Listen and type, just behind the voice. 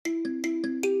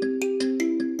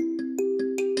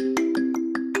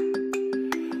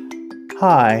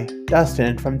Hi,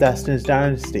 Dustin from Dustin's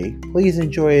Dynasty. Please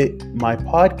enjoy my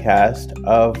podcast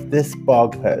of this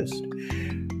blog post.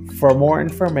 For more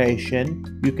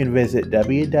information, you can visit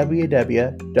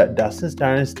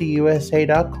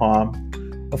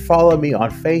www.dustinsdynastyusa.com or follow me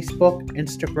on Facebook,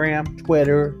 Instagram,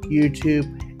 Twitter,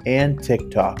 YouTube, and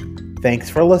TikTok. Thanks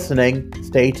for listening.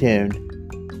 Stay tuned.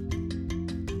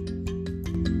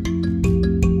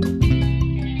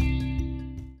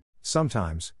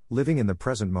 Sometimes, living in the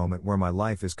present moment where my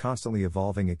life is constantly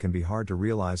evolving, it can be hard to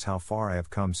realize how far I have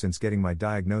come since getting my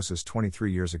diagnosis 23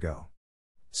 years ago.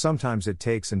 Sometimes it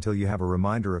takes until you have a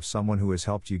reminder of someone who has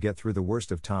helped you get through the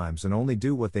worst of times and only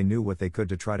do what they knew what they could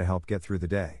to try to help get through the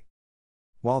day.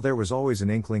 While there was always an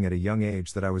inkling at a young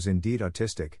age that I was indeed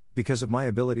autistic, because of my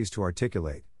abilities to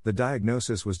articulate, the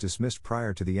diagnosis was dismissed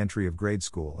prior to the entry of grade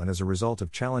school, and as a result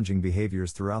of challenging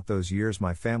behaviors throughout those years,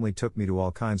 my family took me to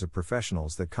all kinds of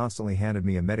professionals that constantly handed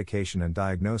me a medication and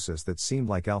diagnosis that seemed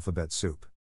like alphabet soup.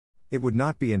 It would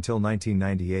not be until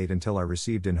 1998 until I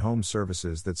received in-home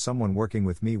services that someone working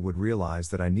with me would realize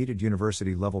that I needed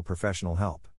university-level professional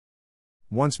help.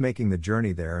 Once making the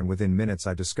journey there, and within minutes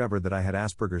I discovered that I had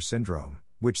Asperger's syndrome,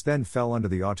 which then fell under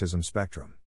the autism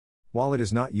spectrum. While it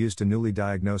is not used to newly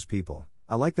diagnosed people,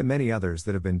 I, like the many others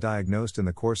that have been diagnosed in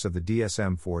the course of the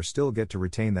DSM-4, still get to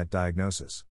retain that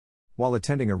diagnosis. While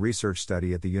attending a research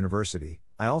study at the university,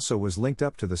 I also was linked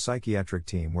up to the psychiatric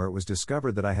team where it was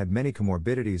discovered that I had many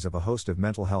comorbidities of a host of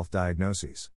mental health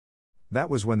diagnoses. That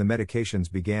was when the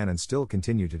medications began and still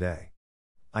continue today.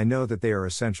 I know that they are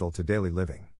essential to daily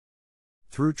living.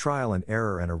 Through trial and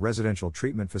error and a residential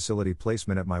treatment facility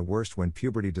placement at my worst when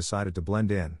puberty decided to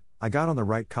blend in, I got on the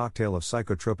right cocktail of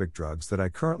psychotropic drugs that I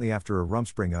currently, after a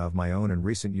rumspring of my own in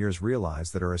recent years,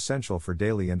 realize that are essential for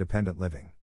daily independent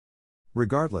living.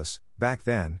 Regardless, back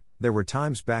then, there were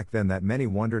times back then that many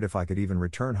wondered if I could even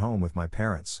return home with my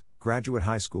parents, graduate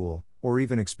high school, or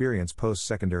even experience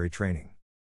post-secondary training.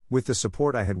 With the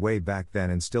support I had way back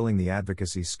then instilling the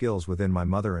advocacy skills within my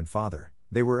mother and father,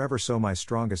 they were ever so my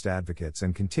strongest advocates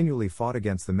and continually fought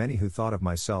against the many who thought of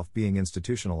myself being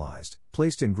institutionalized,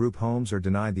 placed in group homes, or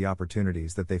denied the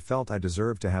opportunities that they felt I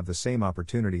deserved to have the same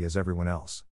opportunity as everyone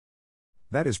else.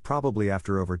 That is probably,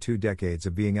 after over 2 decades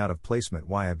of being out of placement,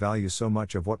 why I value so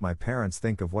much of what my parents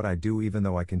think of what I do, even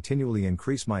though I continually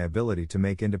increase my ability to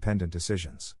make independent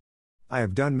decisions. I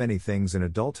have done many things in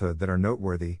adulthood that are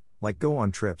noteworthy, like go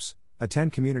on trips,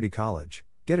 attend community college,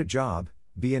 get a job,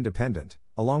 be independent,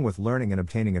 along with learning and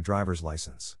obtaining a driver's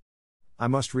license. I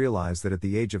must realize that at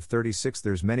the age of 36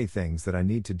 there's many things that I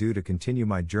need to do to continue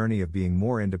my journey of being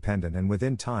more independent, and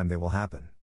within time they will happen.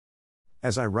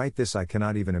 As I write this, I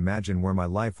cannot even imagine where my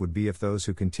life would be if those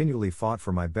who continually fought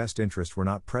for my best interest were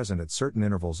not present at certain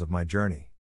intervals of my journey.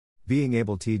 Being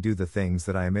able to do the things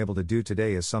that I am able to do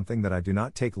today is something that I do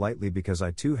not take lightly, because I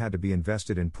too had to be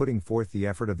invested in putting forth the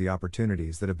effort of the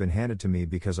opportunities that have been handed to me,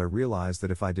 because I realized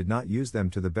that if I did not use them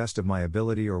to the best of my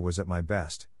ability or was at my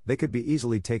best, they could be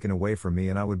easily taken away from me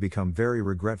and I would become very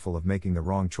regretful of making the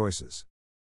wrong choices.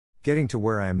 Getting to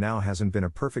where I am now hasn't been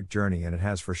a perfect journey, and it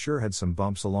has for sure had some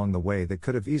bumps along the way that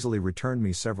could have easily returned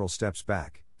me several steps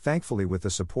back. Thankfully, with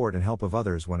the support and help of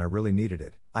others when I really needed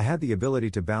it, I had the ability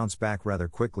to bounce back rather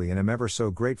quickly, and am ever so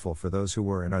grateful for those who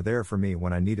were and are there for me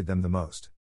when I needed them the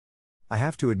most. I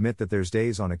have to admit that there's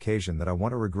days on occasion that I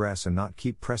want to regress and not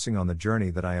keep pressing on the journey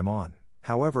that I am on.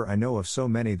 However, I know of so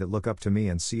many that look up to me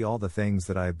and see all the things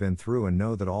that I have been through and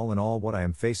know that all in all what I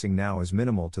am facing now is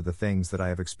minimal to the things that I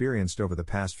have experienced over the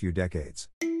past few decades.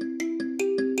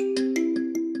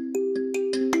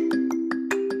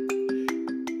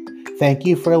 Thank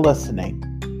you for listening.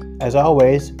 As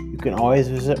always, you can always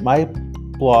visit my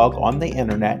blog on the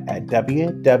internet at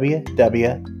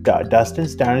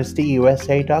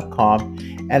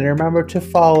www.dustinsdynastyusa.com, and remember to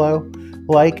follow,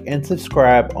 like, and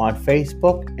subscribe on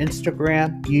Facebook,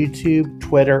 Instagram, YouTube,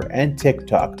 Twitter, and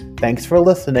TikTok. Thanks for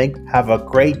listening. Have a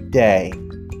great day.